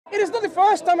It is not the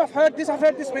first time I've heard this. I've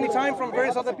heard this many times from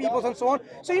various other peoples and so on.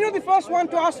 So you're not the first one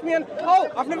to ask me, and oh,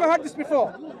 I've never heard this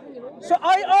before. So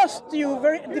I asked you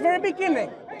at the very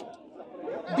beginning,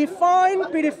 define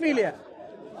pedophilia.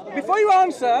 Before you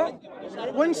answer,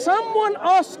 when someone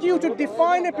asks you to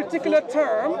define a particular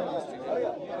term,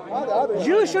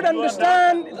 you should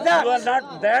understand that. You are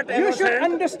not that innocent. You should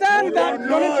understand that.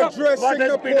 Don't interrupt.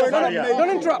 Don't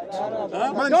interrupt.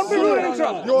 Don't be rude and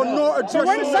interrupt. You're not addressing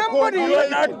when somebody, you are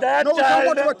not that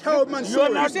child. You are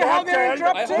not see how they're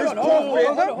interrupting? His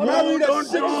prophet married a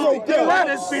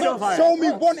 6-year-old girl. Show me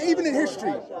one, even in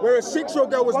history, where a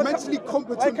 6-year-old girl was mentally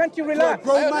competent. Why can't you relax?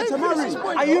 For a grown man to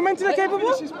marry. Are you mentally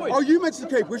capable? Are you mentally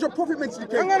capable? Is your prophet mentally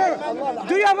capable? No.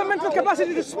 Do you have a mental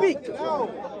capacity to speak?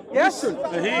 Yes? Listen,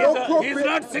 your prophet he's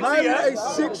not 6 married years.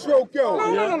 a 6-year-old girl.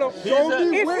 No. Show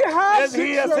me If where you have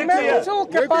he is 6 years. mental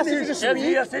capacity to speak,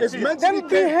 it's mentally then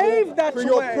behave that for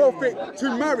your way. prophet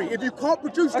to marry. If you can't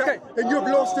produce that, then you've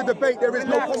lost the debate. There is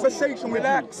no conversation with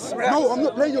you. No, I'm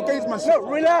not playing your games, Mansur. No,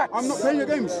 relax. I'm not playing your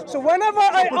games. So whenever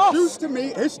I Produce ask, to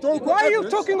me historical why are you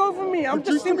evidence. talking over me? I'm just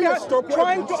Produce to me simply historical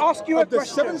trying to evidence ask you a of the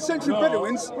question. 7th century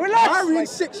Bedouins Relax. marrying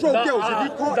 6-year-old girls. If you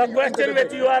can't, The then you question enter the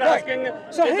which you are Right. asking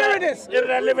So is here a it is.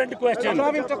 irrelevant question. So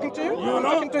I'm talking to you. You I'm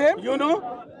know, talking to him. you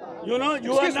are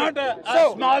Excuse not me. a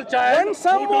So, small child when who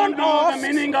someone don't know asks- the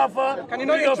meaning of a Can you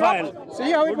not pedophile. interrupt?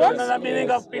 See how it Who don't works? know the meaning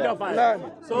of pedophile. Learn.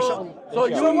 So you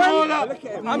So know when-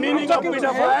 the I'm meaning of talking to him.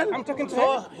 pedophile. I'm talking to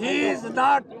so him. he is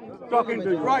not talking to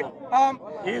you. Right.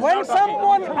 He is When not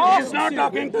someone talking. asks He is not you-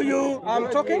 talking to you. I'm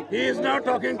talking. He is not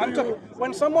talking to I'm you. talking.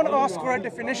 When someone asks for a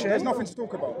definition, There's nothing to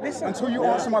talk about. Listen. Until you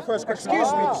answer my first question.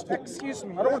 Excuse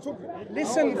me. I don't want to talk.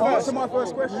 Listen Answer first. my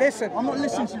first question. Listen. I'm not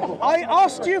listening to you, bro. I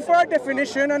asked you for a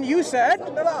definition, and you said,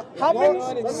 having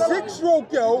 6-year-old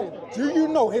girl, do you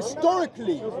know,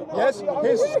 historically, yes,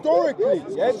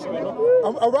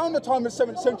 around the time of the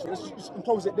 7th century, let's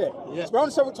close it there. Yeah. Around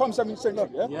the 7th century,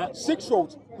 Yeah.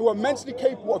 6-year-olds who are mentally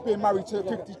capable of being married to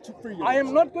 53-year-olds. I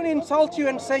am not going to insult you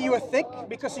and say you are thick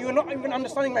because you are not even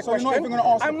understanding my So you're question. not even going to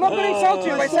answer. I'm not going to insult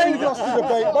you by saying you lost the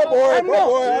debate. My boy, I'm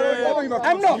not.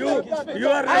 I'm not. You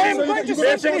are I am running. going to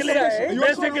simply say.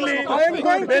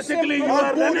 Basically, you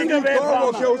are running away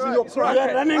from. You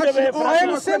are running away from. I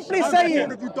am simply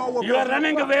saying. You are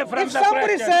running away from If the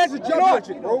somebody question. said,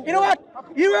 you know what?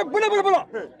 You are blah blah blah.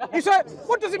 He said,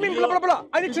 what does it mean blah blah blah?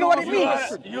 I need to know what it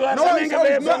means. You are running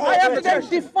away from. I have to then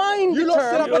define the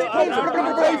term. What it means blah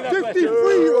blah blah. A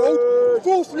 53-year-old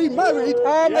falsely married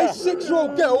a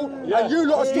 6-year-old girl, and you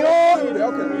lot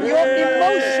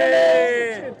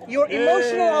Your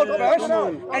emotional outburst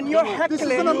and your heckling This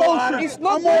is an emotion. is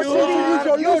not I'm asking you to use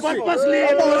your you logic. purposely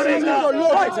I'm asking you to use your ignoring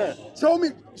logic. Show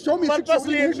me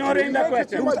Purposely 6-year-old ignoring the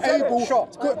question. who was able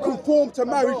to conform to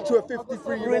marriage to a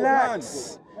 53-year-old man.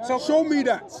 Relax. So Show me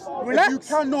that. Relax. If you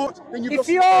cannot, then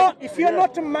if you're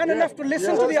not a man enough to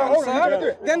listen to the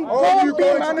answer, then go and be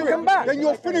a man and come back. Then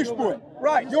you're finished, boy.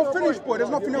 Right. You're finished, boy. There's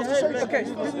nothing else to say. Okay.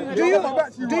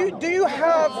 Do you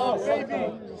have?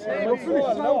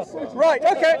 Right.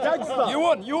 Okay. You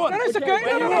won. No, it's okay.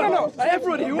 No.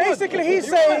 Everybody, you won. Basically, he's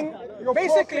saying.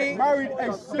 Basically, married a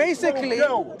 6-year-old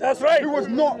girl. That's right. Who was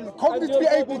not cognitively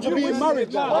able to be in marriage.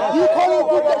 You can't even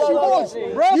prove that she was.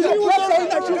 You kept saying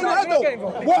that she was an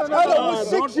adult. What adult was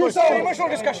 6 years it's an old? emotional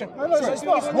discussion. What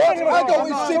adult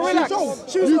is 6 years old?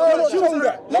 You cannot show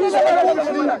that.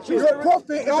 Your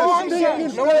prophet is a stinking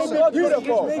flaming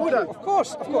pedophile. Of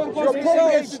course. Your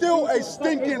prophet is still a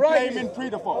stinking flaming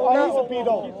pedophile. He's a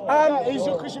pedo. He's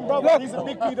your Christian brother. He's a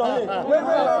big pedo here.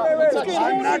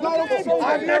 I'm not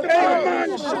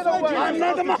I'm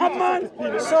not a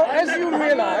Muhammed. So as you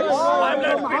realize, I'm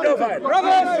not pedophile.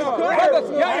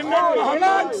 brothers, I'm not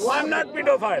Muhammad. I'm not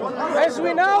pedophile. as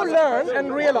we now learn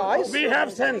and realize, We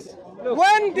have sense.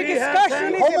 when the We have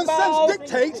discussion is Common about sense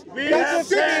dictates We that have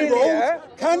 6-year-olds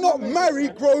cannot marry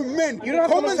grown men. You don't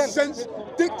have Common common sense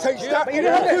dictates that but you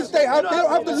don't have because it. they don't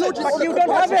have the logic But or the you don't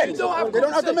have capacity. it. They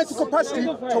don't have the mental capacity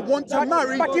to want to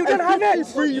marry but you a don't have it.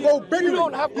 53-year-old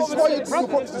Bedouin. This is why you're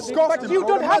disgusting. But you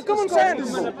don't have common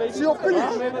sense. So you're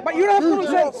finished. But you don't have You common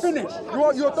are sense. finished.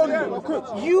 You're done. You're cooked.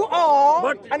 You are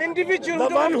But an individual The who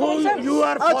don't one have common who sense. you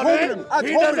are I told following, him. I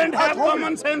he told doesn't him. I have told common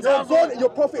him. sense Your also. God, your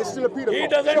prophet is still a pedophile. He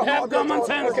doesn't Sure, have I'm common not-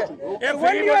 sense. okay. If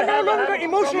When he you would are no have longer had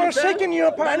emotional common and sense, shaking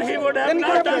your then pants, he would have then you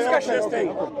can have not a done discussion. this thing.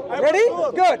 Ready?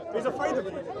 Good. He's afraid of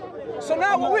it. So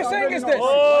now what we're saying is this.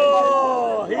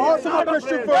 Oh, he is Answer my not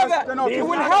question afraid. first, Brother, then I'll He's it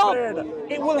will not help.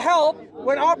 afraid. It will help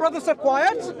when our brothers are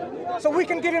quiet, so we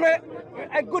can give him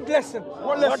a good lesson.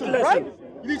 What lesson? Right?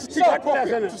 You need to teach your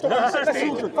prophet to stop having sex with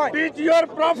children. Fine. Teach your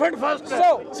prophet first.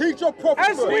 So, Teach your prophet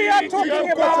as first. we are Teach talking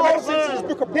your about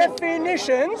prophet.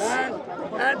 definitions,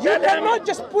 And you tell cannot him-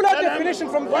 just pull out tell him, definition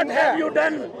from what thin have air. you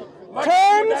done? What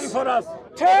have you done Terms, for us?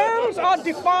 terms are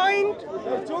defined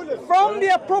from the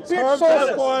appropriate Terms sources.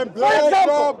 are fine, For blah,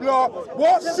 example, blah, blah.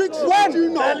 What 6-year-old do you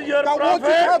know Tell your that wanted to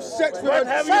prophet, have sex with what a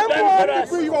have you done for us?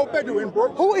 73-year-old Bedouin, bro?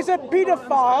 who is a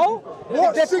pedophile,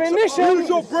 What the definition use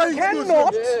your brains, cannot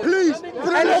Muslims. Please, for the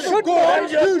and love should of God,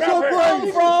 not use your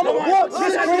brains. from What this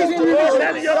 6-year-old crazy do you know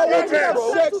Tell your that wanted to have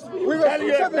prophet. sex with a Tell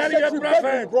your 7th century prophet.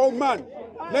 Bedouin, bro, man?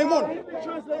 Name one.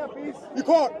 You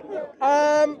can't.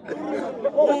 I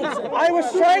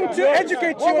was trying to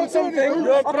educate you on something.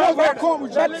 Your I prophet, can't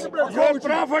with you. your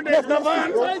prophet is the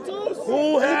one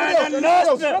who had a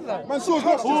lust. Mansur's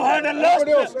lost. Who had a lust.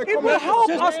 It will help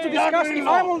us to discuss if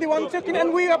I'm only one talking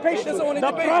and we are patient.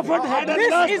 The prophet had a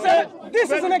lust.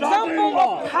 This is an example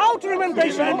of how to remain He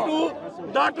patient. went to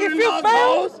If daughter-in-law's you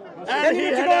fail, house then and you he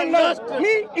need to had go a and lust. learn.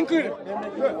 Me included.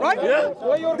 Right? Yeah.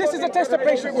 This is a test of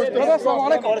patience. Brother,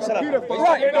 assalamu alaikum.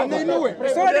 Right. And they knew it.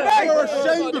 It's not a debate. You're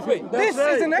ashamed of it. This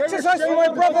is an exercise for my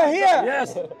brother here.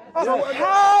 Yes. Of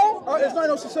how There's nothing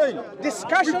else to say.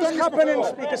 discussions happen in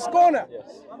Speaker's Corner.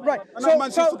 Right. So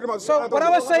what I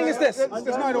was saying is this. There's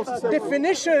nothing else to say.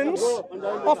 Definitions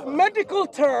of medical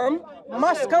term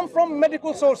must come from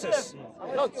medical sources.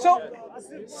 So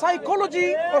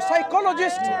psychology or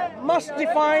psychologist must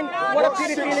define what a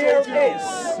pedophilia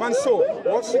is. Mansur,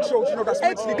 what 6-year-old do you know that's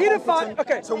mentally pedophile- competent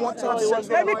okay. to want to have sex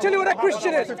Let me tell you what a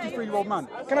Christian is. 53-year-old man?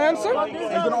 Can I answer? Are you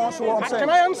going to answer what I'm saying? Can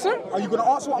I answer? Are you going to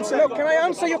answer what I'm saying? No, can I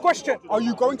answer your question? Are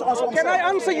you going to answer what I'm Can saying? I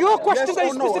answer your question Yes that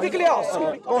you or no? specifically asked?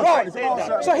 Go on, Right. if you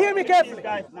answer. So hear me carefully.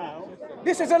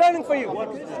 This is a learning for you.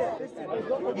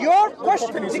 Your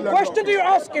question, the question you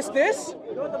ask is this.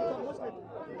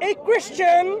 A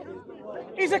Christian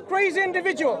is a crazy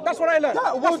individual. That's what I learned. That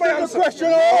That's my wasn't the answer. question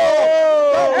I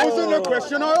asked. That wasn't the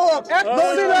question I asked. Excellent.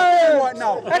 Notice what he's doing right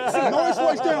now. Excellent. Notice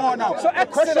what he's doing right now. So the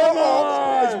question I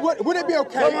asked is, would it be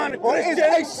okay, Come on, or is a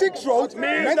 6-year-old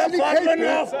means mentally the follower capable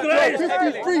of for a Christ.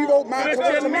 53-year-old man to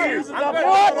Christian want to marry? means the That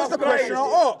follower was of the question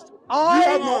Christ. I asked. You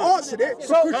have not answered it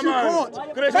because Come you on.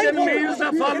 can't. Christian means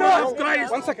the follower of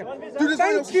Christ. One second. Do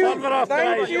Thank you. Follower of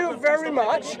Thank Christ. you very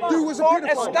much Dude was a for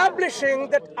pedophile. establishing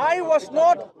that I was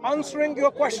not answering your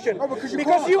question. No, because you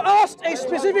because can't. you asked a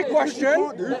specific question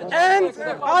can't, dude. and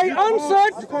I You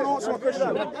answered. can't answer my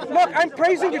question. Look, I'm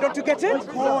praising you. Don't you get it? You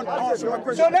can't answer my So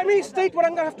question. let me state what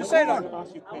I'm going to have to say now.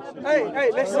 Hey,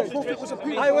 listen.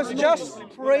 I was just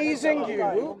praising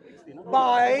you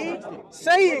by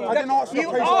saying I that didn't answer the you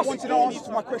question. I asked. wanted to answer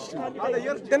to my question.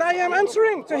 Then I am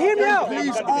answering. So hear me out.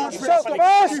 Please answer So it.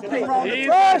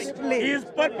 firstly, He is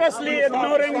purposely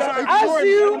ignoring the. as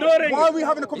you, ignoring Why are we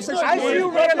having a conversation? as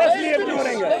you purposely realize,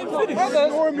 ignoring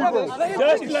it. brothers,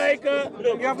 Just like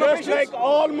have no just like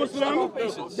all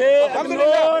Muslims, they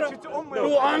ignore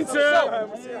to answer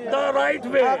the right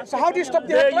way. so how do you stop the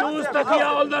They heckler? use taqiyya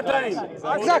all the time.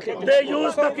 Exactly. They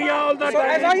use taqiyya all the So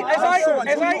as I,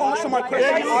 time. answer my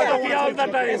question. They use taqiyya all the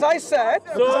time. as I said,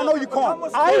 Because I know you can't.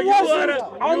 I So you wasn't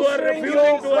are answering refusing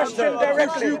your to question answer.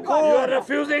 directly. You are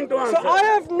refusing to answer. So I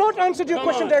have not answered your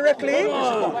question directly.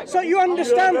 So you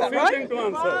understand that, refusing right? to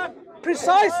answer.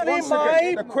 Precisely Once my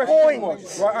again, the question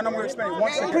was, point. right, and I'm going to explain it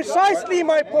once again. Precisely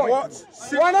my point.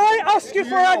 When I ask you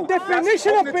for a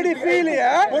definition of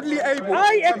pedophilia, Bodily able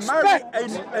I to expect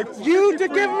marry a you to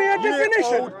give me a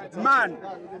definition. 53-year-old man.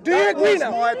 Do you That agree was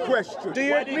now? my question. Do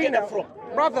you agree now?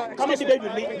 Brother, Come and debate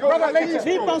with me. brother, later.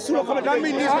 See Mansur, come and debate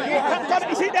with me. Come,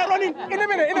 is he there running? In a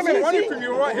minute. Running from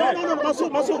you right here. No, Mansur.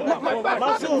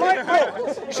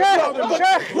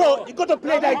 Sheikh, Bro, you got to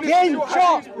play that game.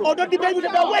 Sure. Or don't debate with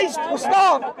them, waste.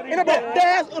 Stop. In a bit.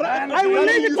 I will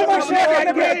leave it to my Sheikh in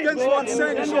a bit. Against what I'm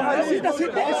saying, it's your hadith. That's it.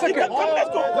 It's okay. Let's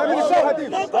go. Let me show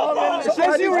hadith. So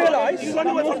as you realize, You run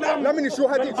away from them. Let me show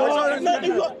hadith.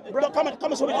 No, come and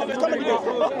come and debate. Come and debate.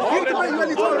 I'll debate you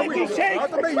any time of the week. I'll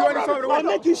debate you any time of the I'll week.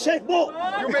 make you shake more.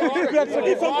 You make me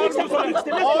If I'm mixed, let's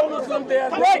go. Muslim, they are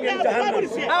Right. in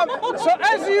Jahannam. So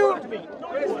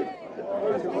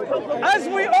as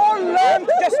we all learned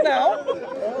just now,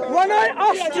 when I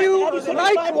asked you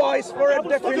likewise for a You're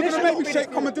going definition to make of me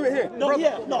shake, come and do it here. No,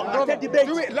 I can't debate.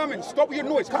 Do it, Lamin. Stop with your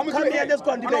noise. Come and Come do it here, here. let's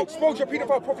go and I'll debate. expose your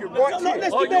paedophile prophet right No, here.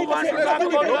 let's Oh, you debate. want to talk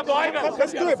about the Bible?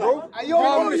 Let's do it, bro.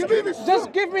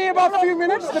 just give me about a few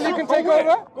minutes, then you can take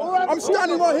over. I'm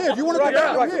standing right here. If you want to debate,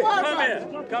 I'm here. Come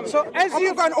here. Come So as I'm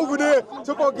you not going over there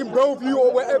to fucking Bellevue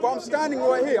or wherever. I'm standing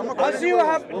right here. I'm not going as you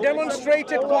have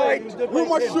demonstrated quite Who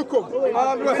am I shook of?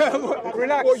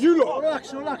 relax. What, you lot?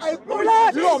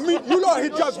 Relax. You lot meet You lot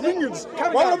hijabs minions.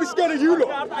 Why would I be scared of you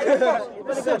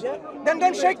lot? Then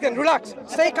don't shake then, relax.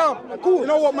 Stay calm, cool. You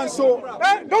know what, Mansur?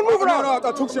 Don't move around. No, I'll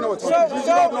talk to you now. So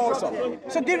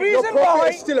the Your reason prophet why...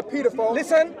 is still a paedophile.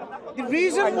 Listen, the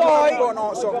reason And you haven't got an why...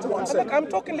 answer to what I'm saying. Look, I'm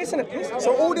talking, listen at this.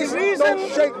 So all this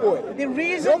don't shake, boy. The Your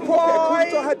reason prophet,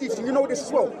 according to why... Hadith, you know this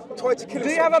as well, tried to kill Do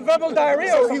you himself. have a verbal diarrhea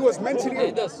or So something? he was mentally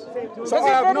ill. Does So he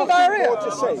I have verbal nothing diarrhea? more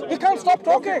to say. He can't stop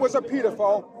Prophet talking. was a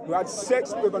paedophile who had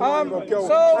sex with a 9-year-old girl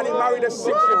so- and he married a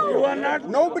 6-year-old are girl. not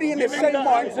Nobody in their giving sane the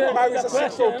mind answer marries to a the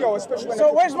 6-year-old girl, especially when So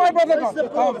they're where's my brother gone?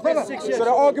 Brother. So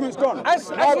the argument's gone. As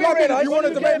we If you want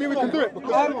to realised- debate me, we can do it.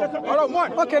 Because I don't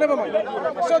mind. Okay, never mind.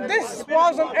 So this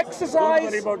was an exercise.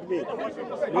 about me.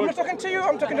 I'm not talking to you,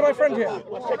 I'm talking to my friend here.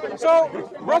 So,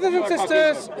 brothers and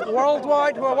sisters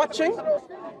worldwide who are watching,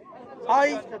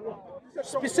 I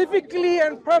specifically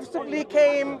and purposefully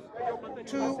came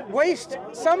to waste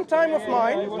some time of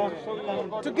mine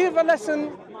to give a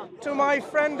lesson to my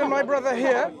friend and my brother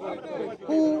here,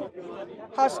 who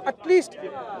has at least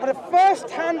had a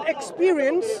first-hand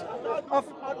experience of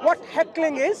what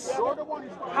heckling is,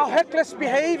 how hecklers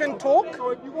behave and talk.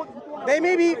 They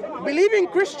may be believing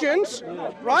Christians,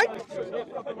 right?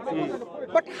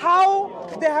 But how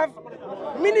they have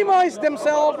minimized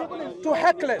themselves to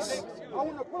hecklers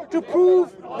to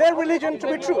prove their religion to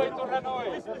be true.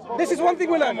 This is one thing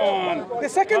we learned. The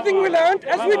second thing we learned,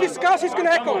 as we discuss, he's going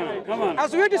to heckle.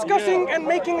 As we're discussing and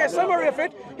making a summary of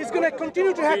it, he's going to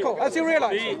continue to heckle, as you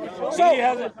realize.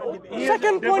 So,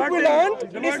 second point we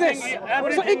learned is this.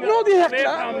 So ignore the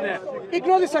heckler.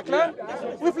 Ignore the heckler.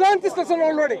 We've learned this lesson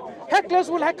already. Hecklers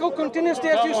will heckle continuously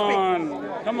as you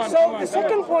speak. So the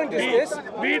second point is this.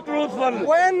 Be truthful.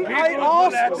 When Be I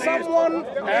truthful asked someone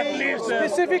a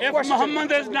specific if question,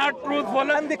 Muhammad is not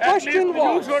truthful, and the at question least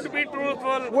was, you should be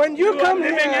truthful. when you are come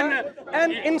living here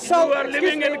and insult, you are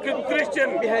living in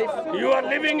Christian. Behave. You are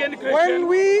living in Christian. when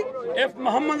we If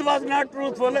Muhammad was not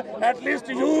truthful, at least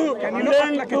you Can you not learn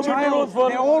act like to a be child? truthful.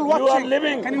 They're all You are watching.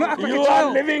 living. Can you not act like a you are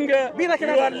child? living. Be like an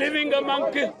you are adult. living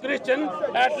among Christians.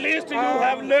 At least you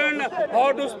have learned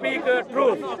how to speak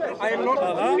truth. I am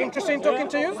not interested in talking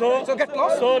to you, so get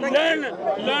lost. So Thank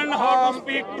you. learn how to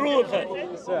speak truth.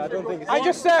 I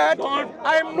just said Don't-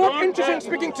 I am not don't, interested in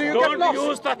speaking to you. Get Don't lost.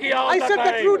 use taqiya all I the said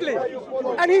that time. rudely,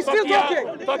 and he's still talking.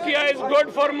 Taqiya is good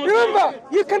for Muslims. Remember,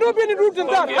 you cannot be any rude than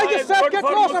that. I Taqiya just is said good get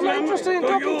for lost. I'm not Muslims interested in to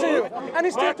talking to you, use. and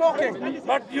he's still talking.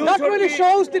 But you That should really be-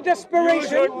 shows the you desperation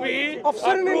should be of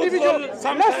certain truthful individuals.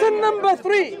 sometimes. Lesson number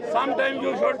 3. Sometimes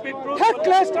you should be truthful.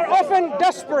 Hecklers are often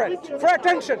desperate for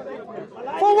attention.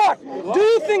 For what? Do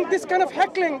you think this kind of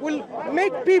heckling will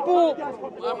make people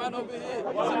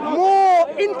more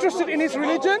interested in his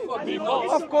religion?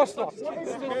 Of course not.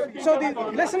 So the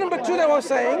lesson number 2 that I was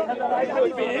saying,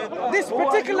 this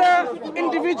particular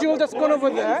individual that's gone over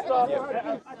there,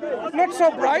 not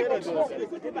so bright,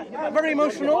 very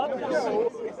emotional,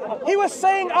 he was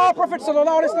saying our Prophet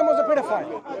ﷺ was a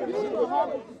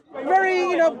pedophile.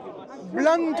 Very,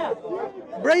 blunt,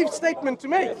 brave statement to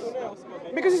make,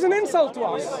 because it's an insult to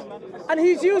us. And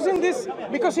he's using this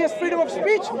because he has freedom of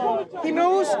speech. He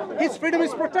knows his freedom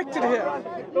is protected here.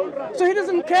 So he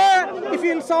doesn't care if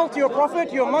you insult your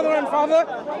prophet, your mother and father.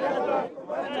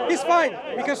 He's fine,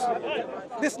 because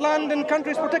this land and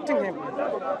country is protecting him.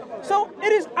 So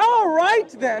it is our right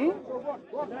then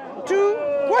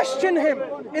to question him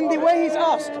in the way he's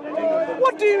asked.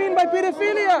 What do you mean by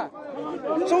pedophilia?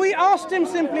 So we asked him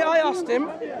simply, I asked him,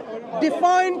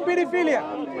 define pedophilia.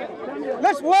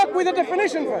 Let's work with the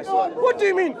definition first. What do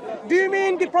you mean? Do you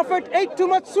mean the Prophet ate too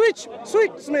much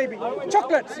sweets maybe,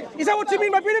 chocolates? Is that what you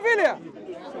mean by pedophilia?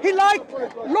 He liked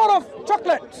a lot of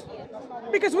chocolate,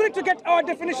 because we need to get our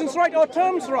definitions right, our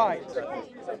terms right.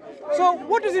 So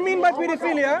what does he mean by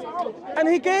pedophilia? And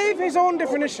he gave his own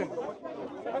definition.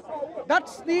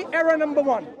 That's the error number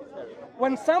 1.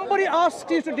 When somebody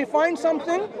asks you to define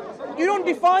something, you don't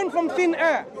define from thin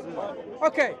air.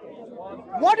 Okay,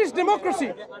 what is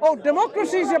democracy? Oh,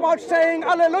 democracy is about saying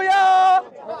hallelujah.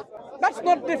 That's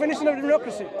not the definition of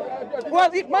democracy.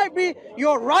 Well, it might be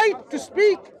your right to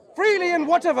speak freely and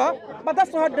whatever, but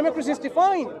that's not how democracy is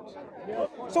defined.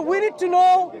 So we need to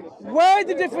know where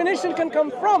the definition can come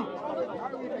from.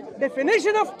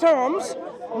 Definition of terms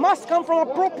must come from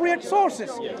appropriate sources.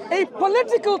 A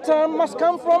political term must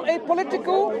come from a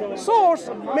political source,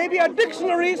 maybe a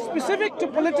dictionary specific to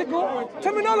political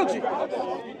terminology.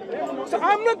 So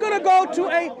I'm not going to go to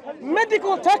a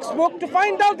medical textbook to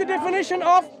find out the definition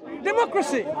of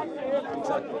democracy,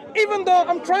 even though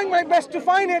I'm trying my best to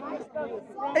find it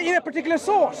in a particular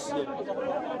source.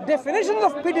 Definitions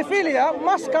of pedophilia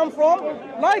must come from,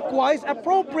 likewise,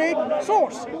 appropriate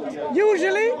source.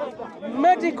 Usually,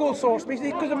 medical source,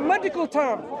 basically, because a medical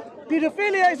term.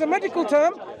 Pedophilia is a medical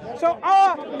term, so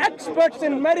our experts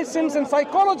in medicines and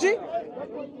psychology,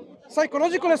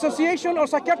 psychological association or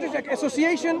psychiatric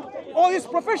association, all these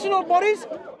professional bodies,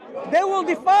 they will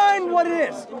define what it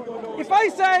is. If I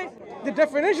say the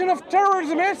definition of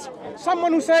terrorism is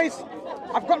someone who says,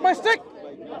 I've got my stick,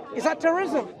 is that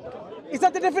terrorism? Is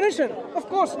that the definition? Of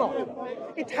course not.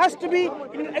 It has to be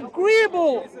an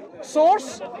agreeable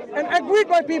source and agreed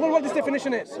by people what this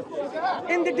definition is.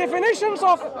 In the definition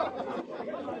of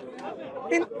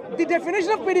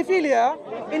pedophilia,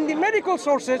 in the medical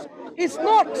sources, it's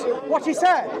not what he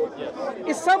said.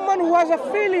 It's someone who has a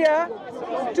philia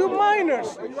to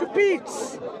minors, to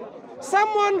peds.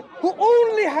 Someone who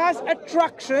only has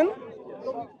attraction,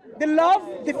 the love,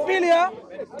 the philia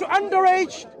to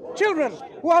underage children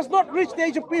who has not reached the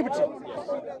age of puberty.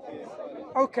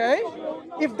 Okay,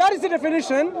 if that is the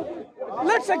definition,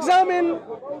 let's examine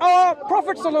our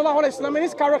Prophet ﷺ and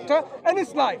his character and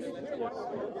his life.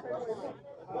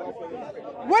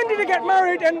 When did he get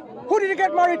married and who did he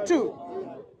get married to?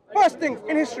 First thing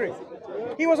in history,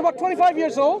 he was about 25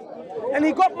 years old and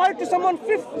he got married to someone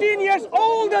 15 years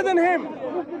older than him.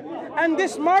 And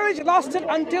this marriage lasted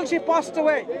until she passed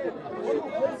away.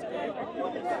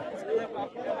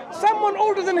 Someone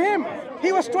older than him,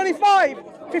 he was 25,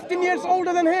 15 years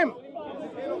older than him.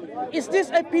 Is this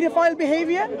a pedophile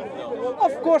behavior?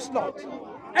 Of course not.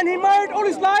 And he married all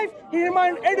his life, he didn't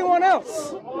marry anyone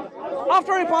else.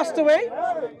 After he passed away,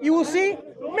 you will see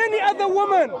many other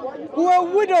women who are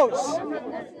widows,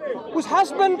 whose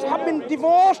husbands have been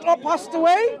divorced or passed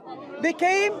away. They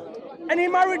came and he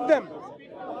married them.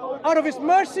 Out of his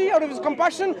mercy, out of his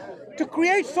compassion, to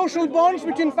create social bonds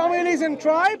between families and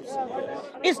tribes.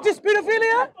 Is this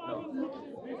pedophilia?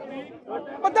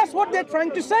 But that's what they're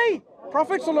trying to say.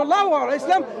 Prophet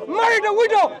ﷺ married a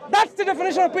widow. That's the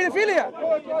definition of pedophilia.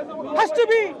 Has to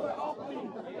be.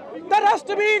 That has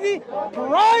to be the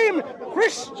prime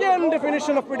Christian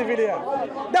definition of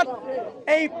pedophilia. That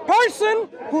a person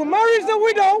who marries a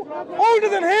widow older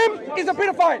than him is a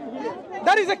pedophile.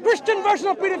 That is a Christian version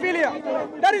of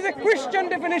pedophilia. That is a Christian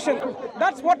definition.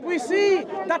 That's what we see.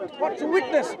 That's what we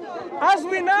witness. As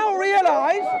we now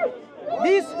realize,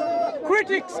 these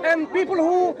critics and people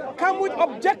who come with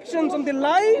objections on the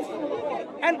life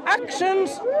and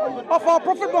actions of our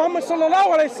Prophet Muhammad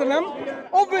ﷺ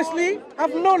obviously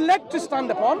have no leg to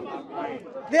stand upon.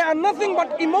 They are nothing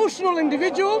but emotional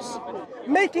individuals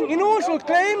making emotional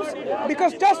claims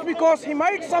just because he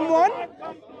married someone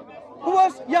who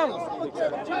was young.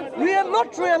 We are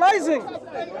not realizing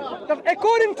that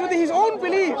according to his own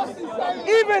belief,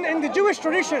 even in the Jewish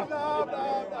tradition,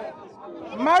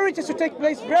 marriage is to take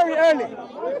place very early.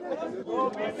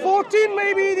 14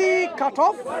 may be the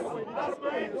cutoff.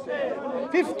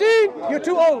 15, you're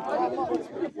too old.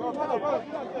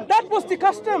 That was the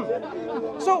custom.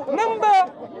 So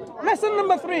lesson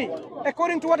number 3,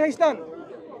 according to what he's done,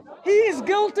 he is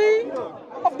guilty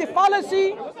of the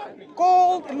fallacy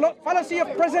called fallacy of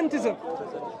presentism.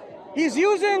 He's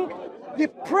using the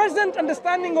present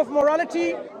understanding of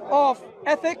morality, of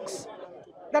ethics,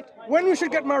 that when we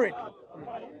should get married.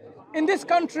 In this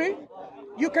country,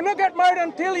 you cannot get married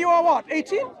until you are what,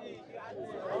 18?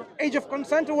 Age of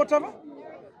consent or whatever.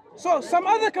 So some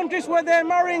other countries where they're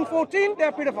marrying 14,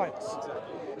 they're pedophiles.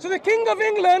 So the King of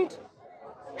England,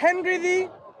 Henry VIII,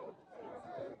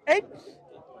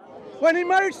 when he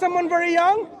married someone very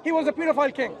young, he was a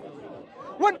pedophile king.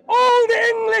 When all the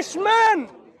Englishmen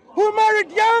who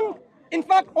married young, in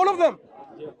fact, all of them,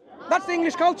 that's the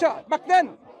English culture. Back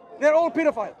then, they're all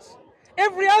pedophiles.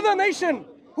 Every other nation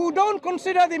who don't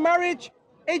consider the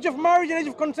age of marriage and age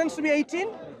of consent to be 18,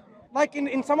 like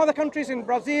in some other countries, in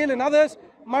Brazil and others,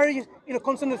 marriage,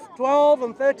 consent is 12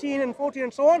 and 13 and 14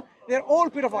 and so on, they're all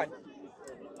pedophile.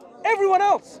 Everyone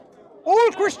else,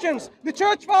 all Christians, the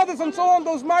church fathers and so on,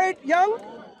 those married young,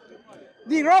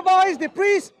 the rabbis, the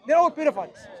priests, they're all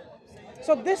pedophiles.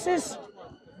 So this is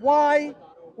why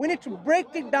we need to break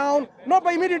it down, not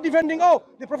by immediately defending, oh,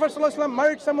 the Prophet ﷺ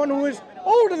married someone who is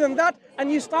older than that,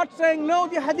 and you start saying, no,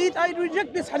 the hadith, I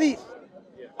reject this hadith.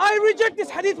 I reject this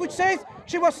hadith which says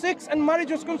she was 6 and marriage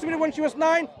was consummated when she was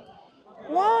 9.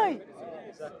 Why?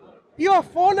 You have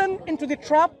fallen into the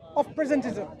trap of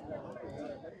presentism.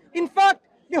 In fact,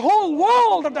 the whole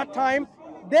world at that time,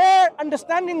 their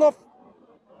understanding of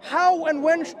how and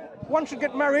when one should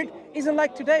get married isn't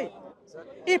like today.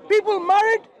 If people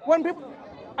married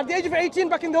at the age of 18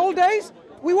 back in the old days,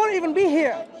 we won't even be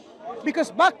here.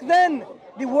 Because back then,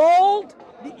 the world,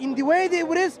 in the way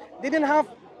it is, they didn't have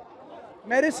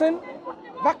medicine,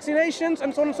 vaccinations,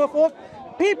 and so on and so forth.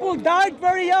 People died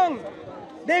very young.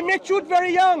 They matured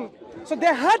very young. So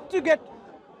they had to get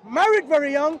married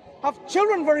very young, have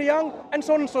children very young, and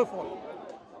so on and so forth.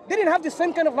 They didn't have the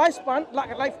same kind of lifespan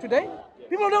like life today.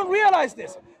 People don't realize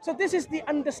this. So this is the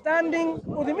understanding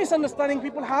or the misunderstanding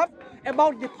people have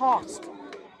about the past.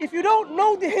 If you don't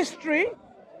know the history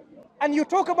and you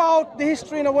talk about the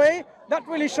history in a way, that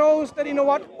really shows that, you know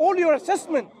what, all your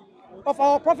assessment of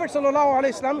our Prophet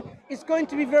ﷺ is going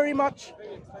to be very much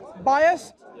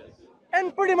biased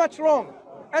and pretty much wrong,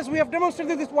 as we have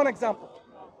demonstrated this one example.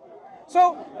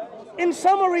 So, in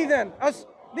summary then, as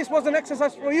this was an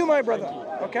exercise for you, my brother,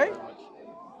 okay?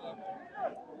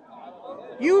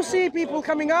 You see people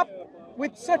coming up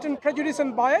with certain prejudice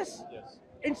and bias.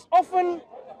 It's often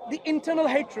the internal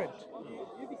hatred.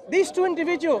 These two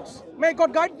individuals, may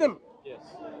God guide them.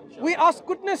 We ask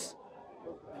goodness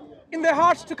in their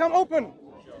hearts to come open,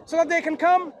 so that they can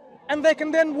come and they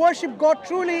can then worship God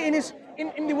truly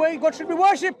in the way God should be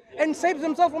worshipped and save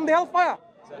themselves from the hellfire.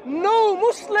 No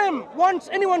Muslim wants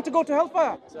anyone to go to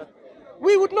hellfire.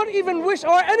 We would not even wish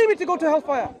our enemy to go to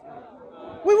hellfire.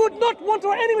 We would not want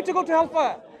our enemy to go to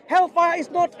hellfire. Hellfire is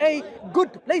not a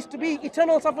good place to be,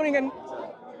 eternal suffering. And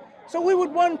so we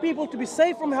would want people to be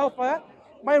safe from hellfire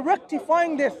by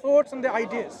rectifying their thoughts and their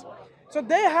ideas. So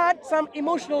they had some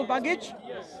emotional baggage,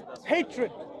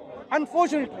 hatred,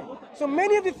 unfortunately. So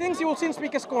many of the things you will see in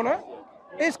Speaker's Corner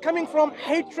is coming from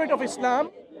hatred of Islam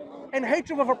and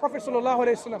hatred of our Prophet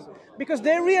ﷺ, because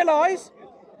they realize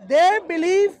their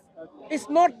belief is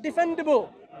not defendable.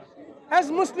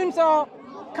 As Muslims are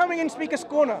coming in Speaker's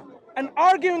Corner and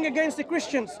arguing against the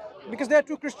Christians, because there are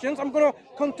two Christians, I'm going to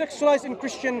contextualize in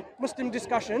Christian-Muslim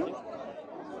discussion.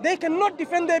 They cannot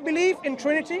defend their belief in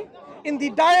Trinity, in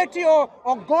the deity or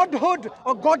godhood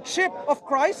or godship of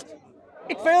Christ.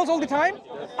 It fails all the time,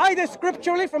 either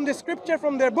scripturally from the scripture,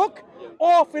 from their book,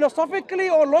 or philosophically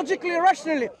or logically or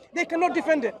rationally. They cannot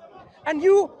defend it. And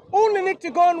you only need to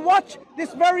go and watch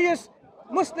these various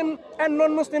Muslim and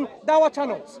non-Muslim dawah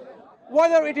channels,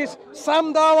 whether it is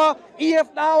Sam Dawah,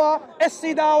 EF Dawah,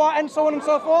 SC Dawah, and so on and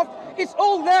so forth. It's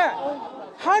all there.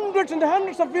 Hundreds and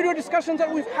hundreds of video discussions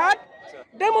that we've had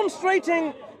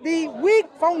demonstrating the weak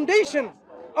foundation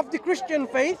of the Christian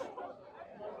faith.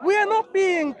 We are not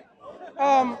being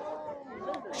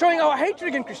showing our hatred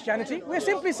against Christianity. We're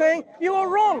simply saying you are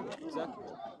wrong.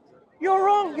 You're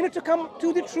wrong. You need to come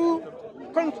to the true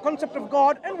concept of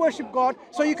God and worship God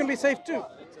so you can be safe too.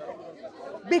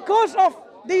 Because of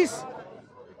this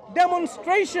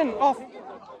demonstration of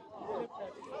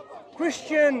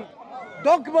Christian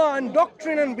dogma and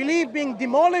doctrine and belief being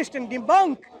demolished and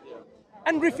debunked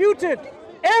and refuted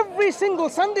every single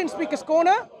Sunday in Speaker's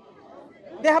Corner,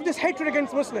 they have this hatred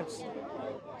against Muslims.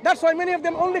 That's why many of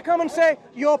them only come and say,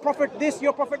 your prophet this,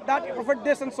 your prophet that, your prophet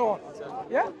this, and so on.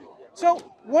 Yeah? So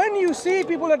when you see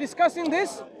people are discussing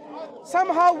this,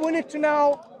 somehow we need to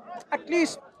now at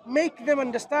least make them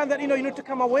understand that, you need to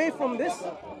come away from this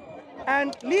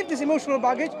and leave this emotional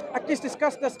baggage, at least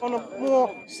discuss this on a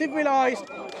more civilized,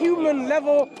 human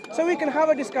level, so we can have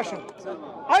a discussion.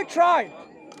 I tried,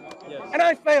 and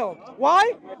I failed.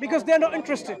 Why? Because they're not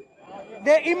interested.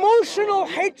 Their emotional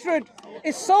hatred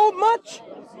is so much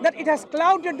that it has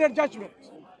clouded their judgment.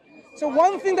 So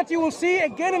one thing that you will see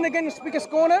again and again in Speaker's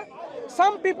Corner,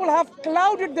 some people have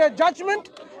clouded their judgment,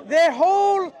 their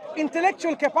whole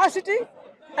intellectual capacity,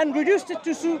 and reduced it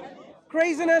to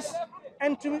craziness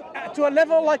and to a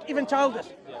level like even childish.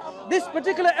 This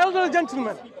particular elderly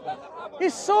gentleman,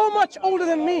 he's so much older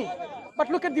than me, but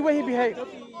look at the way he behaved.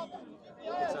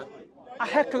 A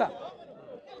heckler.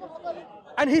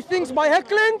 And he thinks by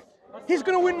heckling, he's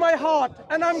going to win my heart,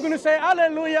 and I'm going to say,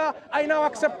 hallelujah, I now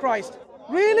accept Christ.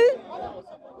 Really?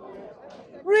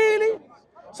 Really?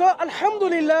 So,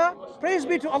 alhamdulillah, praise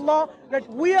be to Allah, that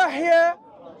we are here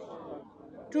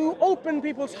to open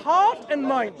people's heart and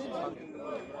mind.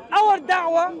 Our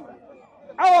da'wah,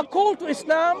 our call to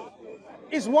Islam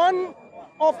is one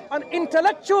of an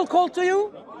intellectual call to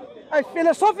you, a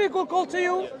philosophical call to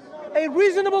you, a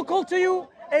reasonable call to you,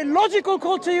 a logical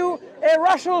call to you, a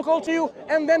rational call to you,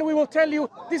 and then we will tell you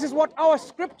this is what our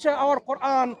scripture, our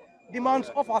Quran demands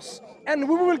of us. And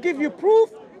we will give you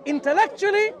proof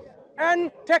intellectually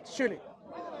and textually.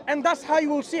 And that's how you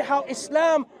will see how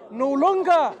Islam no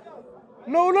longer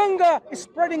is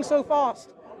spreading so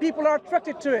fast. People are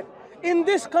attracted to it. In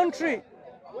this country,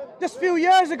 just a few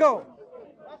years ago,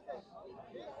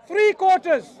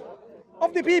 3/4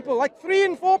 of the people, like 3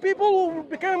 in 4 people who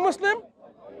became Muslim,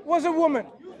 was a woman.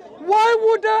 Why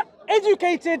would an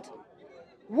educated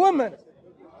woman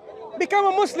become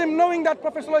a Muslim knowing that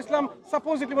Prophet ﷺ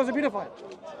supposedly was a pedophile?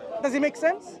 Does it make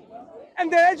sense?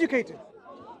 And they're educated.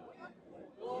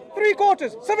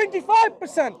 3/4,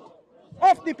 75%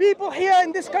 of the people here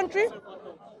in this country,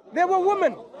 they were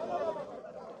women.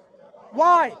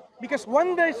 Why? Because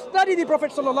when they study the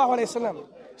Prophet ﷺ,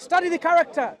 study the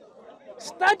character,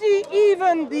 study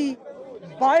even the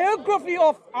biography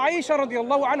of Aisha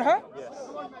radiallahu anha,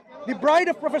 the bride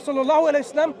of Prophet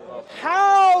ﷺ,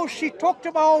 how she talked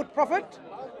about Prophet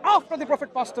after the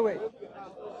Prophet passed away.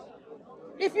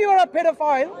 If you are a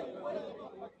pedophile,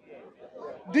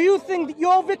 do you think that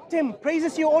your victim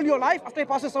praises you all your life after he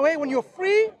passes away when you're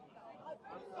free?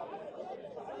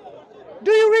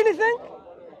 Do you really think?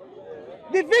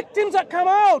 The victims that come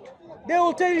out, they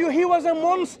will tell you he was a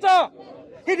monster.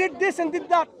 He did this and did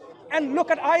that. And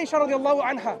look at Aisha radiallahu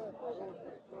anha.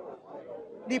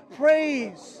 The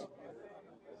praise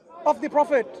of the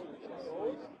Prophet.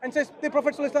 And says the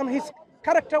Prophet ﷺ, his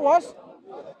character was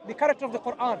the character of the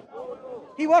Quran.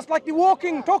 He was like the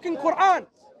walking, talking Quran.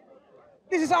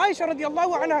 This is Aisha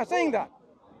radiallahu anha saying that.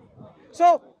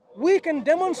 So we can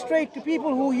demonstrate to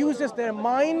people who uses their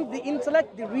mind, the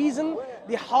intellect, the reason,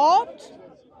 the heart,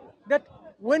 that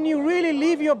when you really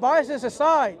leave your biases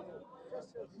aside,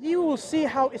 you will see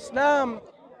how Islam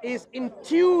is in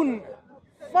tune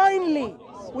finally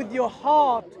with your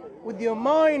heart, with your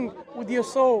mind, with your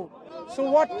soul. So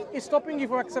what is stopping you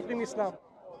from accepting Islam?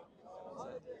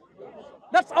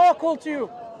 That's our call to you.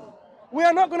 We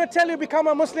are not going to tell you become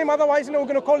a Muslim, otherwise we're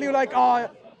going to call you like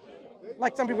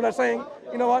some people are saying,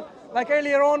 you know what, like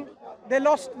earlier on, they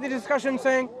lost the discussion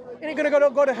saying, you're going to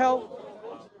go to hell.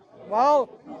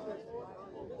 Well,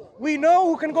 we know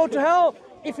who can go to hell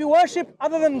if you worship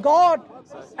other than God,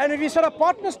 and if you set up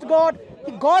partners to God.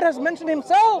 God has mentioned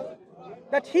himself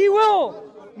that he will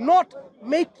not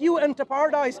make you enter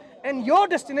paradise and your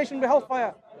destination be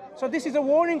hellfire. So this is a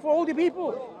warning for all the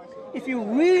people. If you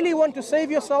really want to save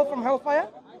yourself from hellfire,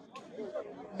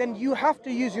 then you have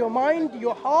to use your mind,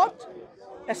 your heart,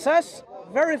 assess,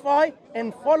 verify,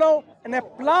 and follow, and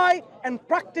apply, and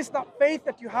practice that faith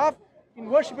that you have in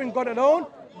worshiping God alone.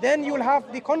 Then you will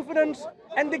have the confidence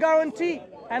and the guarantee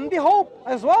and the hope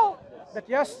as well that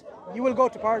yes, you will go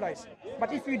to paradise.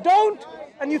 But if you don't,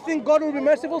 and you think God will be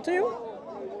merciful to you,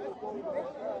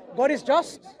 God is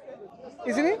just,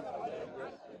 isn't he?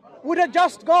 Would a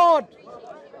just God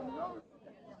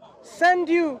send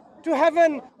you to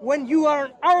heaven when you are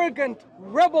an arrogant,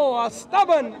 rebel, or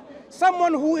stubborn,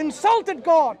 someone who insulted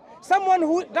God, someone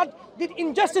who did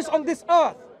injustice on this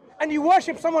earth, and you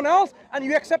worship someone else and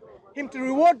you accept him to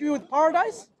reward you with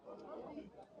paradise?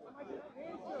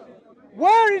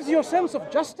 Where is your sense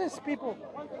of justice, people?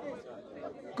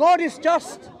 God is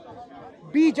just.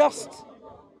 Be just.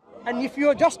 And if you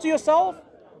are just to yourself,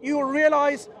 you will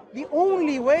realize the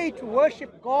only way to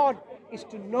worship God is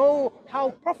to know how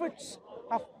prophets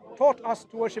have taught us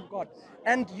to worship God.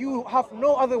 And you have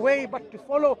no other way but to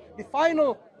follow the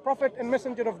final prophet and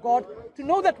messenger of God, to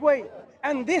know that way.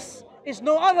 And this is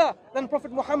no other than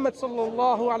Prophet Muhammed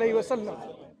sallallahu alaihi wasallam,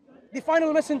 the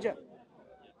final messenger.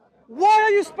 Why are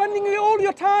you spending all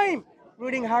your time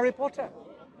reading Harry Potter,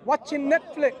 watching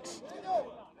Netflix?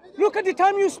 Look at the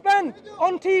time you spend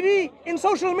on TV, in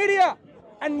social media,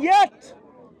 and yet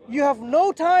you have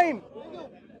no time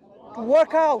to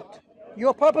work out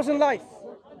your purpose in life,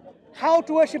 how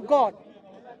to worship God,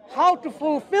 how to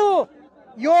fulfill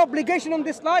your obligation on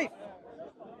this life.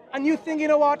 And you think, you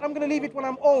know what, I'm going to leave it when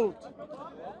I'm old.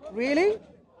 Really?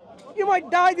 You might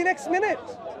die the next minute.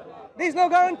 There's no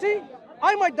guarantee.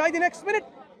 I might die the next minute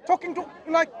talking to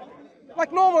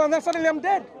like normal, and then suddenly I'm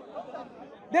dead.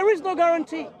 There is no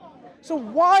guarantee. So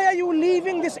why are you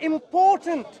leaving this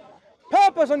important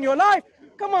purpose on your life?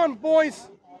 Come on, boys.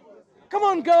 Come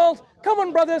on, girls. Come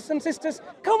on, brothers and sisters.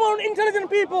 Come on, intelligent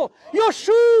people. Your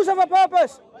shoes have a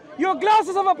purpose. Your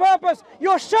glasses have a purpose.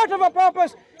 Your shirt have a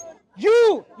purpose.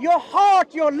 You, your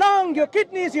heart, your lung, your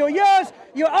kidneys, your ears,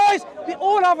 your eyes, they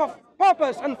all have a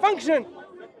purpose and function.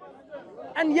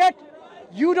 And yet,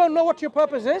 you don't know what your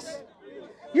purpose is.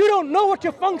 You don't know what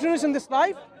your function is in this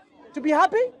life. To be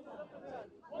happy?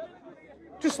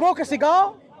 To smoke a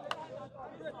cigar?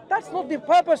 That's not the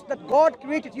purpose that God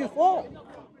created you for.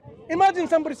 Imagine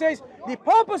somebody says, the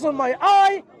purpose of my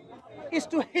eye is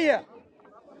to hear.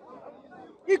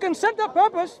 You can set that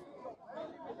purpose.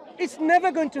 It's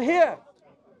never going to hear.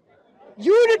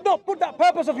 You did not put that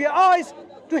purpose of your eyes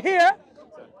to hear.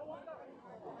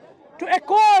 To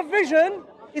acquire vision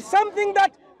is something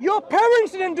that your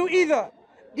parents didn't do either.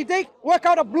 Did they work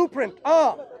out a blueprint?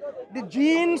 The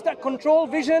genes that control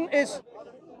vision is...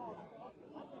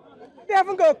 They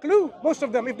haven't got a clue, most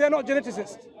of them, if they're not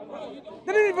geneticists.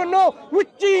 They don't even know which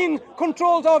gene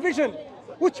controls our vision,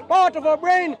 which part of our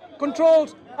brain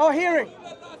controls our hearing.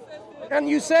 And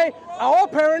you say, our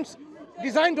parents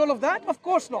designed all of that? Of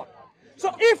course not. So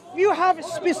if you have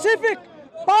specific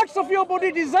parts of your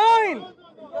body designed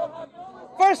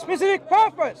for a specific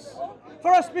purpose,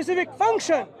 for a specific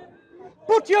function,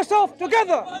 put yourself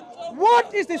together.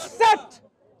 What is the set,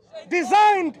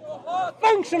 designed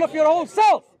function of your whole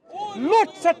self?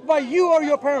 Not set by you or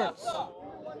your parents.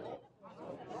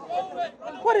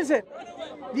 What is it?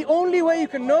 The only way you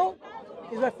can know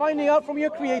is by finding out from your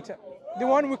Creator, the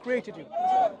one who created you.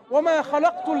 وَمَا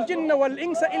خَلَقْتُ الْجِنَّ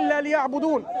وَالْإِنسَ إِلَّا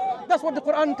لِيَعْبُدُونَ. That's what the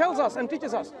Quran tells us and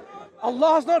teaches us.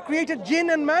 Allah has not created jinn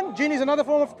and man. Jinn is another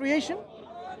form of creation.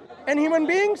 And human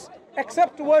beings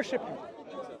except to worship Him.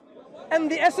 And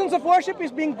the essence of worship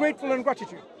is being grateful and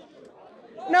gratitude.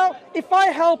 Now, if I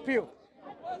help you,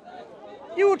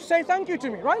 you would say thank you to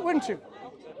me, right? Wouldn't you?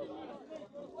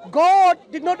 God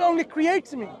did not only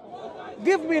create me,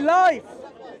 give me life,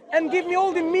 and give me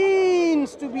all the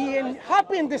means to be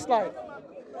happy in this life.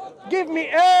 Give me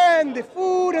air and the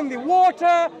food and the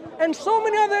water and so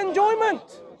many other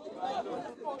enjoyment.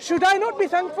 Should I not be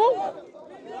thankful?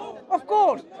 Of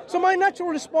course. So my natural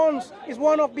response is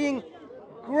one of being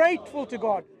grateful to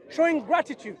God, showing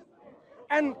gratitude.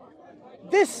 And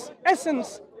this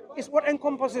essence is what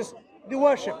encompasses the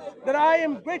worship. That I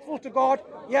am grateful to God.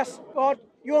 Yes, God,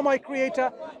 you are my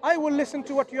creator. I will listen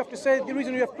to what you have to say, the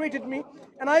reason you have created me,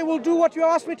 and I will do what you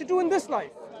asked me to do in this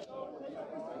life.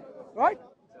 Right?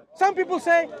 Some people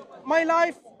say, my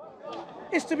life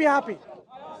is to be happy.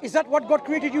 Is that what God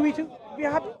created you to be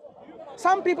happy?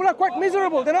 Some people are quite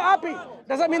miserable, they're not happy.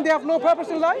 Does that mean they have no purpose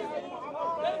in life?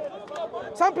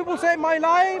 Some people say, my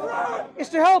life is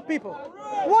to help people.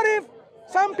 What if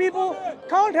some people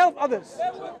can't help others?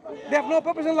 They have no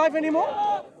purpose in life anymore?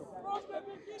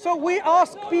 So we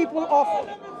ask people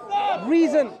of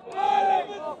reason.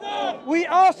 We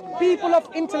ask people of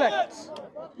intellect.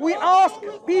 We ask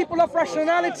people of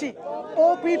rationality.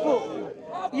 Oh people,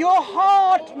 your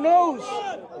heart knows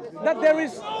that there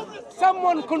is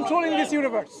someone controlling this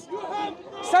universe,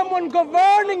 someone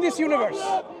governing this universe.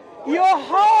 Your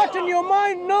heart and your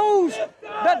mind knows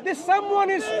that this someone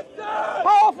is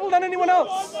powerful than anyone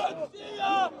else,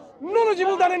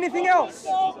 knowledgeable than anyone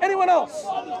else.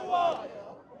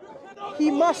 He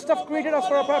must have created us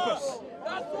for a purpose.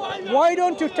 Why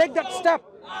don't you take that step?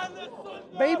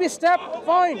 Baby step,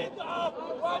 fine.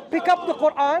 Pick up the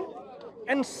Quran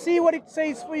and see what it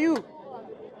says for you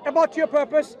about your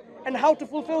purpose and how to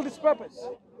fulfill this purpose.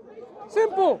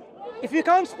 Simple. If you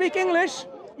can't speak English,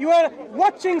 you are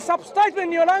watching subtitle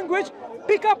in your language,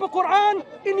 pick up a Quran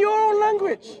in your own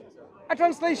language, a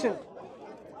translation.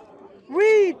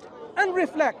 Read and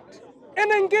reflect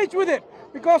and engage with it,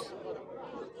 because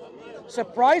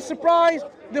surprise, surprise,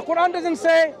 the Quran doesn't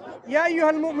say, Ya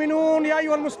ayyuhal mu'minun, Ya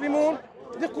ayyuhal muslimun.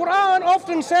 The Quran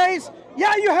often says,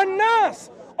 Ya ayyuhan nas,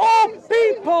 all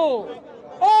people,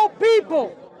 all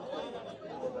people.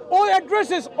 All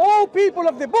addresses all people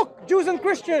of the book, Jews and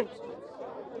Christians.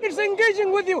 It's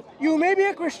engaging with you. You may be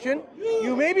a Christian,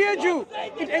 you may be a Jew.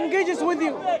 It engages with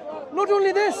you. Not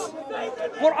only this,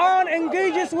 Quran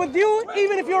engages with you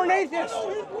even if you're an atheist.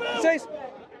 It says,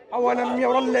 أَوَلَمْ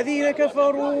يَرَ الَّذِينَ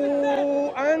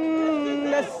كَفَرُوا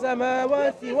أَنَّ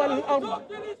السَّمَاوَاتِ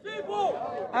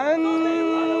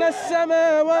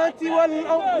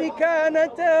وَالْأَرْضِ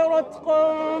كَانَتَا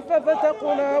رَتْقًا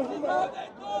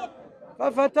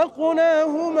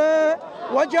ففتقناهما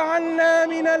وجعلنا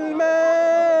من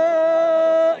الماء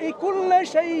كل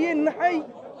شيء حي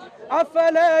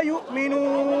أفلا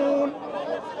يؤمنون.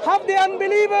 Have the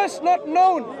unbelievers not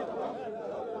known?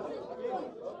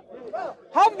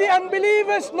 Have the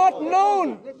unbelievers not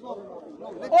known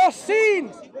or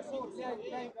seen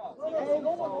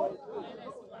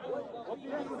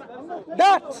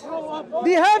that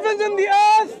the heavens and the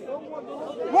earth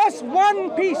was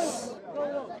one piece,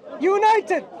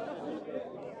 united,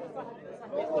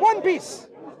 one piece,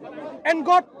 and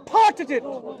God parted it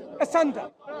asunder,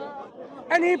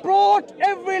 and He brought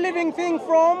every living thing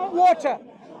from water?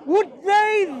 Would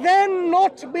they then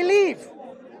not believe?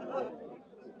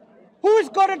 Who is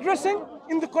God addressing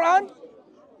in the Quran?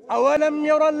 أَوَلَمْ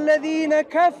يَرَ الَّذِينَ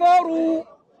كَفَرُوا.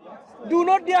 Do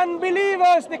not the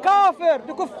unbelievers, the kafir,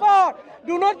 the kuffar,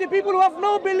 do not the people who have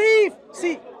no belief.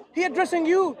 See, He addressing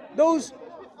you, those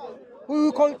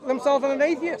who call themselves an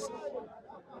atheist.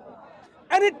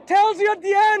 And it tells you at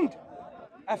the end,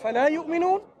 أَفَلَا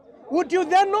يُؤْمِنُونَ. Would you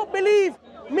then not believe?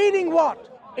 Meaning what?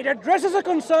 It addresses a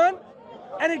concern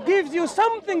and it gives you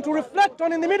something to reflect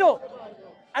on in the middle.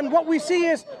 And what we see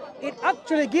is, it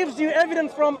actually gives you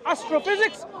evidence from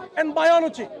astrophysics and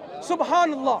biology.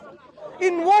 Subhanallah.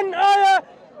 In one ayah,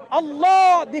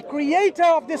 Allah, the creator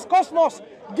of this cosmos,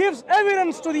 gives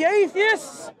evidence to the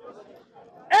atheists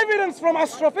evidence from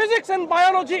astrophysics and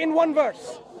biology in one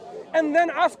verse, and then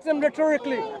ask them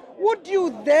rhetorically, would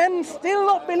you then still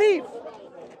not believe?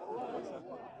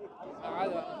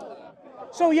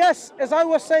 So yes, as I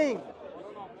was saying,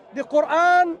 the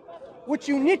Quran, which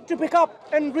you need to pick up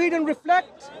and read and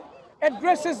reflect,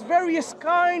 addresses various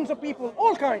kinds of people,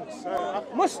 all kinds.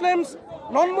 Muslims,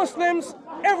 non-Muslims,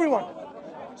 everyone.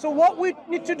 So what we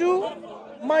need to do,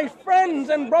 my friends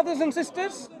and brothers and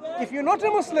sisters, if you're not a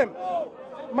Muslim,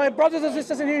 my brothers and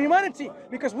sisters in humanity,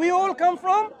 because we all come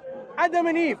from Adam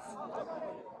and Eve.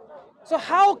 So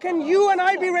how can you and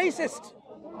I be racist?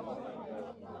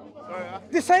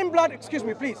 The same blood, excuse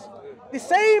me, please. The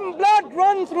same blood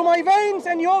runs through my veins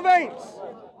and your veins.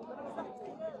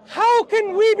 How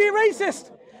can we be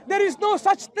racist? There is no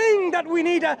such thing that we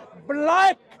need a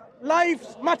Black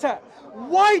Lives Matter,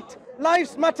 White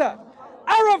Lives Matter,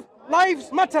 Arab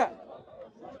Lives Matter,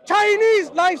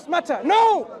 Chinese Lives Matter.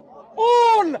 No,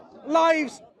 all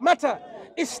lives matter.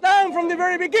 Islam from the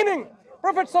very beginning,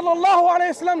 Prophet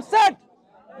ﷺ said,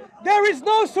 there is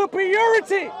no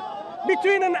superiority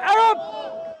between an Arab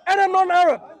and a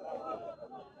non-Arab.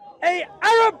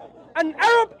 An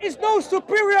Arab is no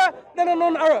superior than a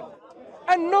non-Arab.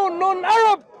 And no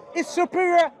non-Arab is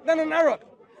superior than an Arab.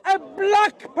 A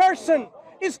black person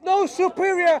is no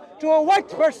superior to a white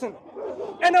person.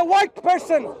 And a white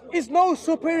person is no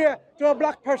superior to a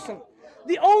black person.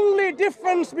 The only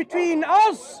difference between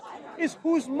us is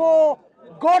who's more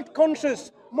God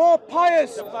conscious, more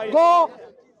pious, more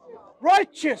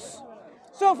righteous.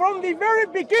 So from the very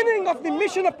beginning of the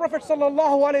mission of Prophet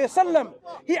ﷺ,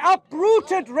 he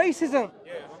uprooted racism.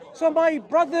 So my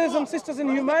brothers and sisters in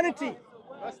humanity,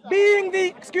 being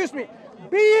the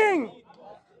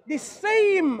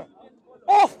same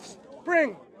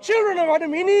offspring, children of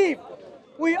Adam and Eve,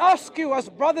 we ask you as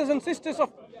brothers and sisters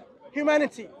of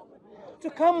humanity to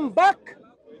come back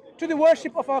to the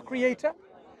worship of our Creator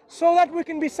so that we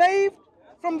can be saved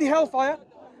from the hellfire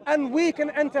and we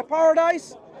can enter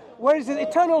paradise, where is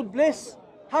eternal bliss,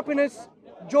 happiness,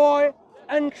 joy,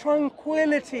 and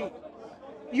tranquility.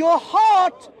 Your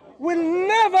heart will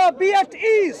never be at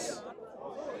ease.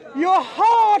 Your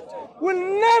heart will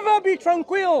never be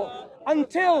tranquil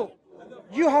until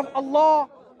you have Allah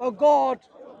or God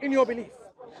in your belief.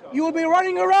 You will be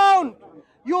running around,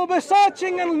 you will be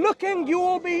searching and looking, you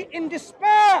will be in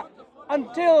despair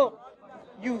until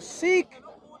you seek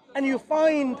and you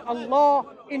find Allah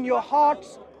in your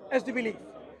hearts as the belief.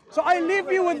 So I leave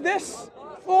you with this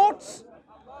thoughts.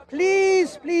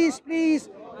 Please, please, please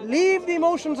leave the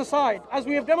emotions aside. As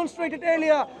we have demonstrated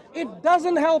earlier, it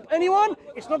doesn't help anyone.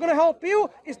 It's not going to help you.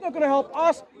 It's not going to help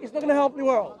us. It's not going to help the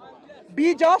world.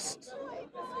 Be just.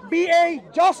 Be a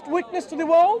just witness to the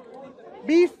world.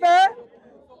 Be fair.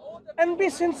 And be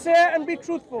sincere and be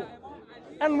truthful.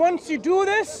 And once you do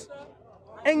this,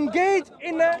 engage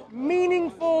in a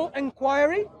meaningful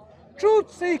inquiry,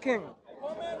 truth-seeking.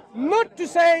 Not to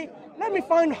say, let me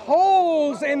find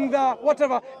holes in the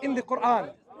whatever, in the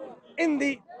Quran, in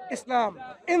the Islam,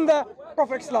 in the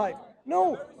Prophet's life.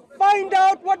 No, find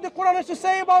out what the Quran has to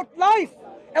say about life,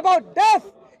 about death,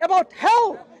 about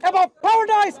hell, about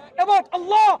paradise, about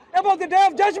Allah, about the Day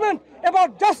of Judgment,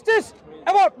 about justice,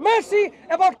 about mercy,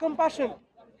 about compassion.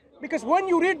 Because when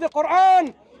you read the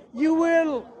Quran, you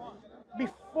will be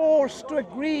forced to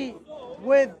agree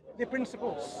with the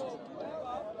principles.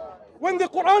 When the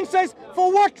Quran says,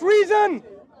 for what reason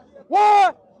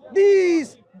were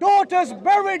these daughters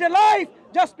buried alive?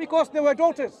 Just because they were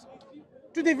daughters.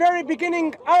 To the very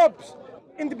beginning Arabs,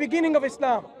 in the beginning of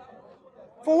Islam.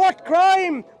 For what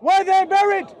crime were they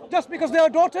buried? Just because they are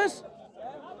daughters?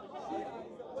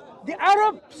 The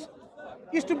Arabs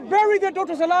used to bury their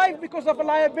daughters alive because of a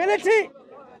liability.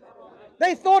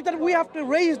 They thought that we have to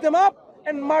raise them up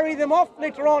and marry them off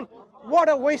later on. What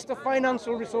a waste of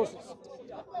financial resources.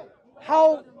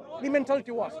 How the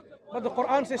mentality was. But the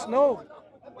Quran says no.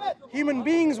 Human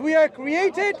beings, we are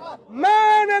created,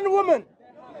 man and woman,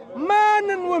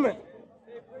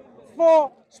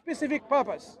 for specific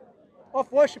purpose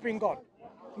of worshipping God.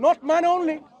 Not man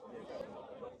only,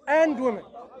 and women.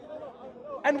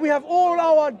 And we have all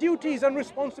our duties and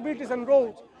responsibilities and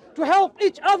roles to help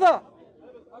each other,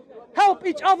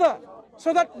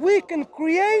 so that we can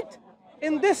create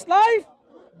in this life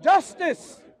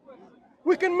justice.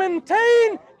 We can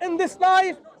maintain in this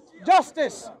life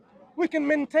justice. We can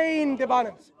maintain the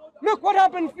balance. Look what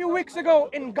happened a few weeks ago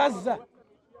in Gaza.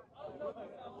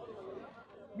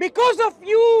 Because of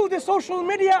you, the social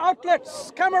media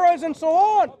outlets, cameras and so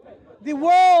on, the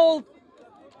world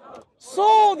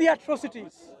saw the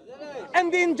atrocities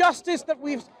and the injustice that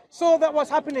we saw that was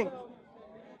happening.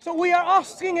 So we are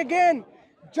asking again,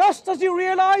 just as you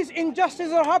realize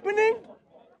injustices are happening,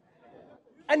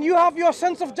 and you have your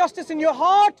sense of justice in your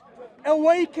heart,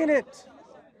 awaken it.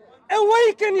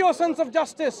 Awaken your sense of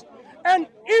justice and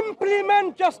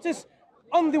implement justice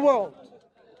on the world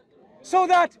so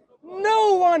that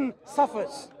no one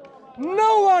suffers,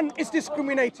 no one is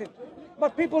discriminated,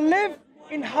 but people live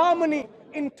in harmony,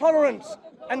 in tolerance,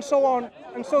 and so on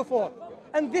and so forth.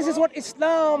 And this is what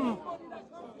Islam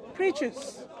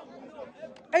preaches,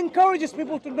 encourages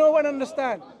people to know and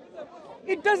understand.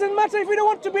 It doesn't matter if you don't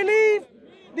want to believe,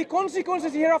 the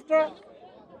consequences hereafter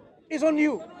is on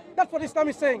you. That's what Islam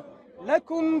is saying.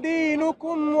 Lakum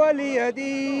dinukum waliya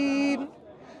deen.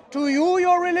 To you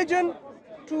your religion,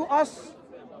 to us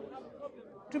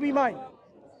to be mine.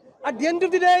 At the end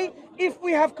of the day, if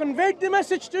we have conveyed the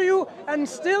message to you and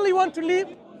still you want to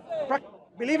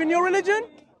believe in your religion,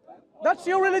 that's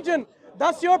your religion,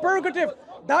 that's your prerogative,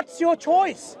 that's your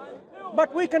choice.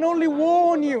 But we can only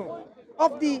warn you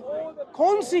of the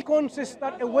consequences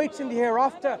that awaits in the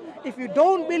hereafter if you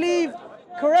don't believe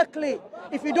correctly,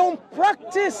 if you don't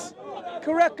practice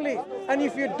correctly, and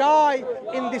if you die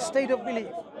in this state of belief.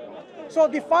 So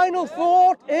the final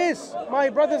thought is, my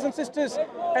brothers and sisters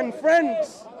and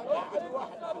friends,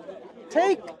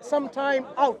 take some time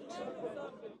out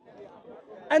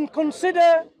and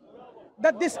consider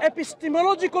that this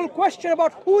epistemological question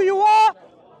about who you are,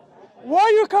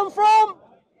 where you come from,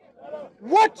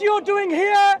 what you're doing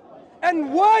here,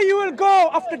 and where you will go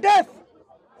after death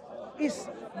is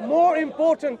more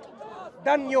important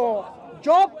than your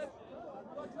job,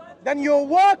 than your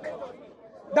work,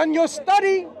 than your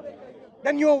study,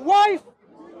 than your wife,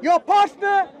 your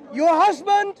partner, your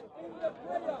husband,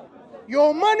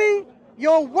 your money,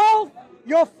 your wealth,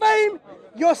 your fame,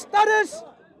 your status.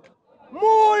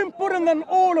 More important than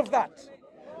all of that.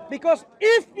 Because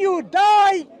if you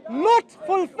die not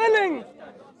fulfilling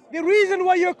the reason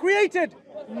why you're created,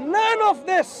 none of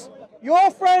this,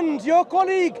 your friends, your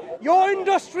colleague, your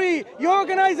industry, your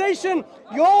organization,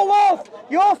 your wealth,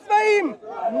 your fame,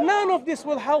 none of this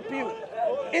will help you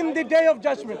in the day of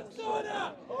judgment.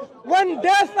 When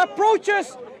death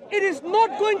approaches, it is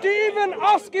not going to even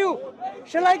ask you,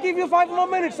 shall I give you 5 more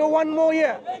minutes or 1 more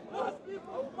year?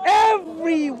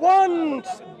 Everyone's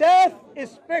death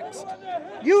is fixed.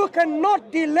 You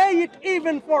cannot delay it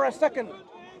even for a second.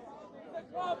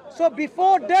 So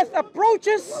before death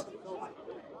approaches,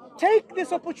 take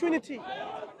this opportunity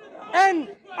and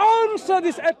answer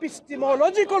this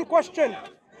epistemological question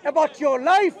about your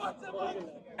life,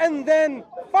 and then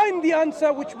find the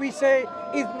answer which we say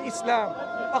is Islam.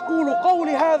 أقول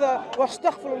قولي هذا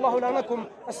واستغفر الله لكم.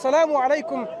 السلام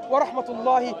عليكم ورحمة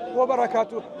الله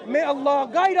وبركاته. May Allah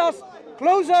guide us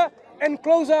closer and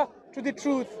closer to the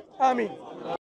truth. Ameen.